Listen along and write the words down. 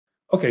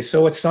Okay,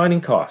 so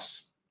assigning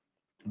costs.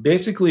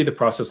 Basically, the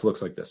process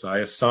looks like this. I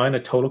assign a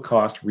total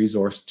cost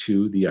resource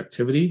to the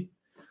activity.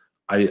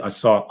 I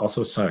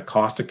also assign a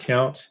cost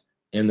account,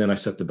 and then I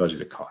set the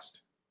budgeted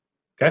cost.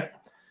 Okay,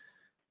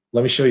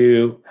 let me show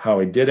you how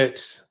I did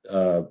it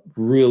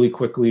really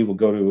quickly. We'll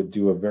go to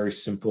do a very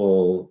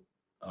simple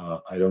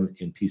item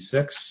in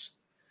P6.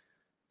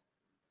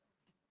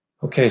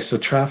 Okay, so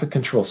traffic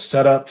control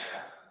setup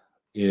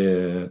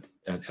at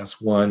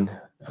S1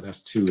 at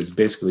S2 is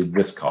basically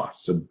this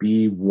cost. So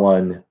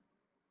B1B,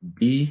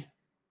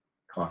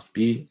 cost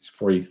B is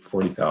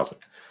 40,000.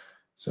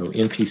 So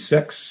in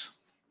P6,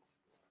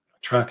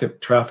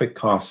 traffic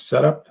cost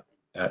setup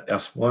at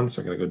S1.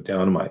 So I'm going to go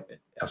down to my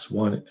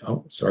S1.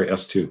 Oh, sorry,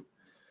 S2.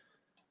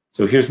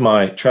 So here's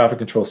my traffic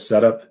control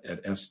setup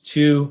at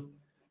S2.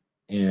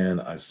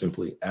 And I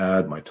simply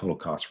add my total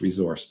cost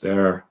resource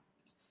there.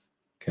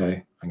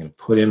 Okay, I'm going to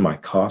put in my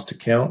cost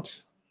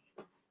account.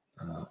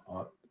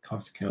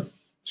 Cost account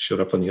showed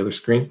up on the other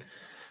screen.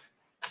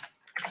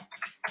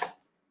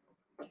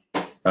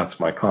 That's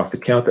my cost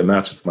account that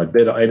matches my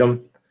bid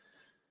item.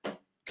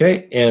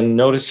 Okay, and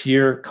notice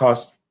here,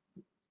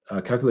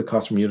 calculate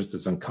cost from units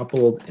is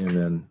uncoupled, and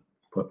then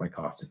put my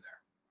cost in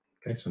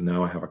there. Okay, so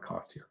now I have a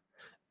cost here.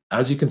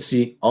 As you can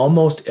see,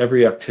 almost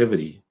every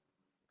activity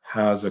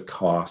has a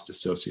cost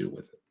associated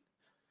with it.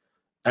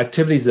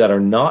 Activities that are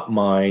not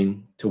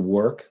mine to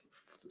work,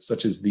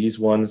 such as these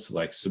ones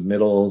like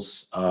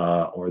submittals,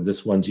 or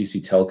this one,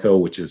 GC Telco,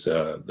 which is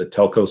the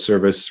telco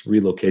service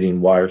relocating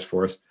wires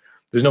for us.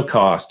 There's no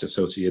cost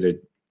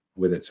associated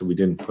with it, so we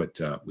didn't put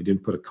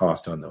a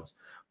cost on those.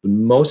 But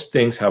most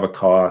things have a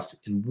cost,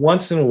 and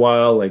once in a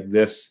while, like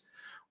this,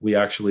 we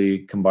actually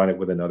combine it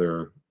with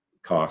another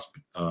cost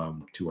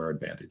to our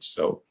advantage.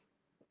 So,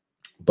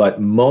 but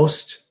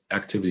most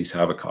activities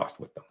have a cost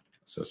with them,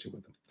 associated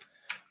with them.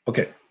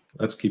 Okay,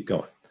 let's keep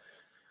going.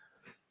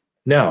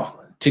 Now,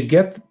 to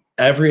get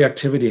every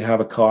activity to have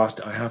a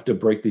cost, I have to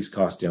break these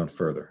costs down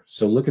further.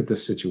 So look at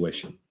this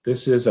situation.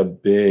 This is a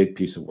big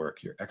piece of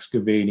work. You're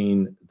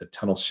excavating the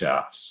tunnel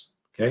shafts,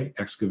 okay?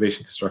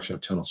 Excavation, construction of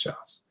tunnel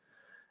shafts.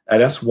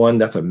 At S1,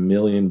 that's $1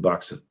 million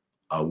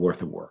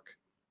worth of work.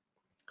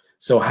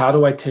 So how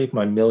do I take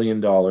my $1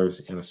 million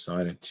and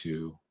assign it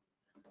to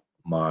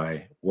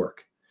my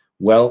work?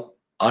 Well,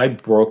 I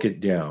broke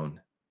it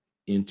down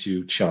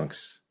into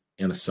chunks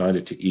and assigned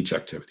it to each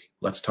activity.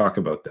 Let's talk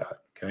about that.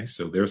 Okay,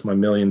 so there's my $1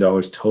 million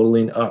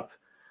totaling up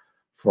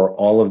for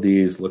all of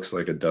these, looks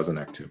like a dozen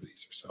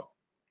activities or so.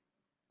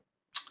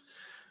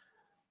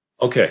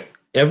 Okay,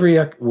 every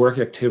work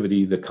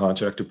activity the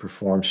contractor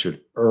performs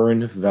should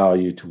earn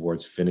value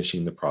towards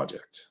finishing the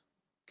project.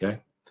 Okay,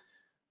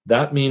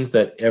 that means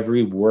that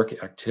every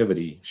work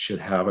activity should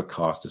have a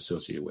cost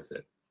associated with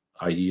it,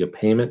 i.e. a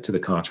payment to the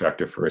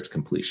contractor for its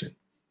completion.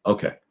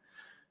 Okay,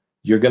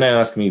 you're going to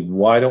ask me,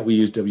 why don't we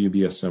use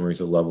WBS summaries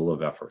of level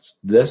of efforts?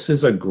 This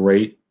is a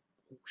great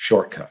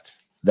shortcut.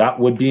 That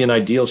would be an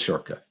ideal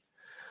shortcut.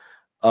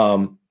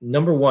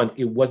 Number one,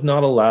 it was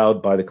not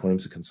allowed by the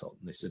claims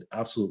consultant. They said,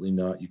 absolutely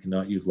not. You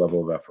cannot use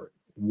level of effort.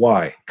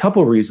 Why? A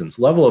couple of reasons.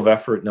 Level of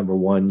effort, number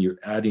one, you're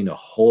adding a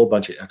whole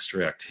bunch of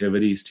extra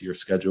activities to your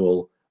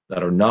schedule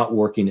that are not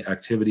working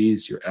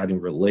activities. You're adding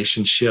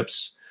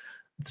relationships.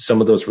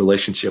 Some of those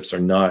relationships are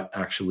not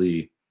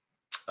actually,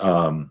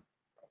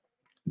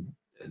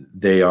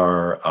 they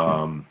are,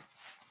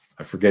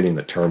 I'm forgetting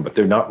the term, but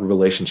they're not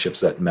relationships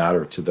that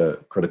matter to the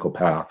critical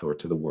path or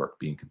to the work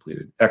being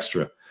completed.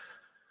 Extra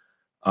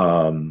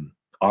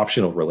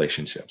optional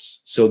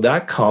relationships. So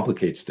that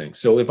complicates things.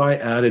 So if I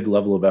added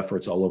level of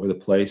efforts all over the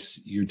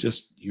place,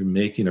 you're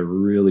making a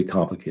really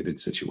complicated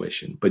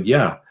situation. But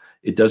yeah,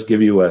 it does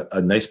give you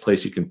a nice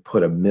place you can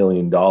put $1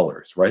 million,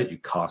 right? You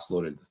cost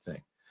loaded the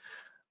thing.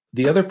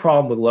 The other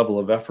problem with level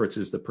of efforts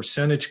is the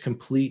percentage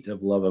complete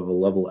of a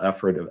level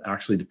effort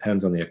actually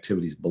depends on the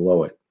activities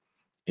below it.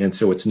 And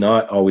so it's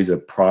not always a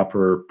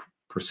proper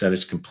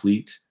percentage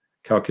complete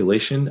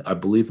calculation. I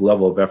believe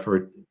level of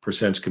effort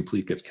percentage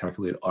complete gets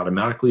calculated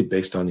automatically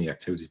based on the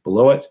activities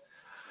below it.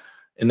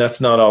 And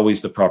that's not always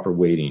the proper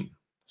weighting.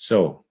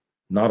 So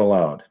not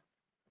allowed.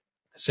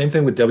 Same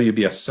thing with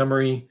WBS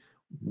summary.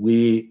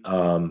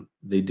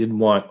 They didn't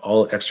want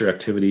all extra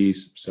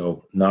activities,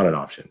 so not an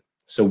option.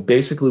 So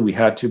basically we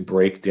had to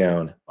break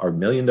down our $1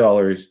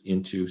 million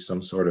into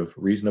some sort of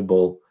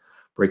reasonable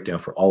breakdown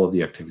for all of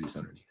the activities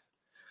underneath.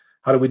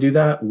 How do we do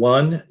that?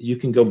 One, you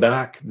can go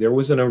back. There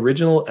was an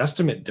original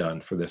estimate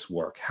done for this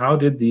work. How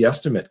did the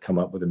estimate come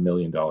up with $1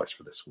 million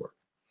for this work?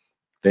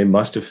 They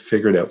must have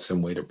figured out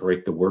some way to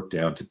break the work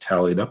down to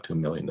tally it up to $1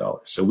 million.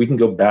 So we can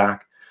go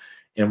back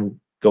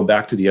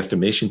to the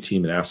estimation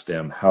team and ask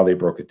them how they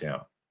broke it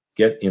down,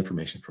 get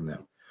information from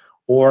them.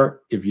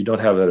 Or if you don't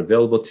have that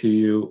available to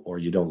you, or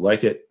you don't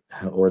like it,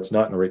 or it's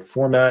not in the right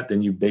format,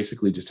 then you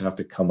basically just have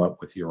to come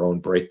up with your own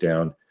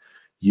breakdown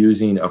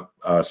using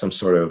some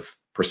sort of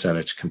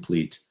percentage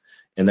complete.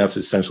 And that's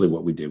essentially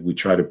what we did. We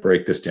try to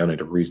break this down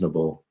into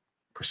reasonable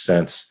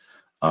percents,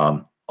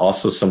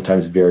 also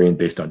sometimes varying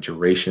based on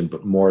duration,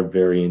 but more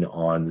varying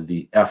on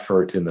the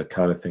effort and the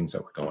kind of things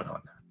that were going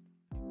on.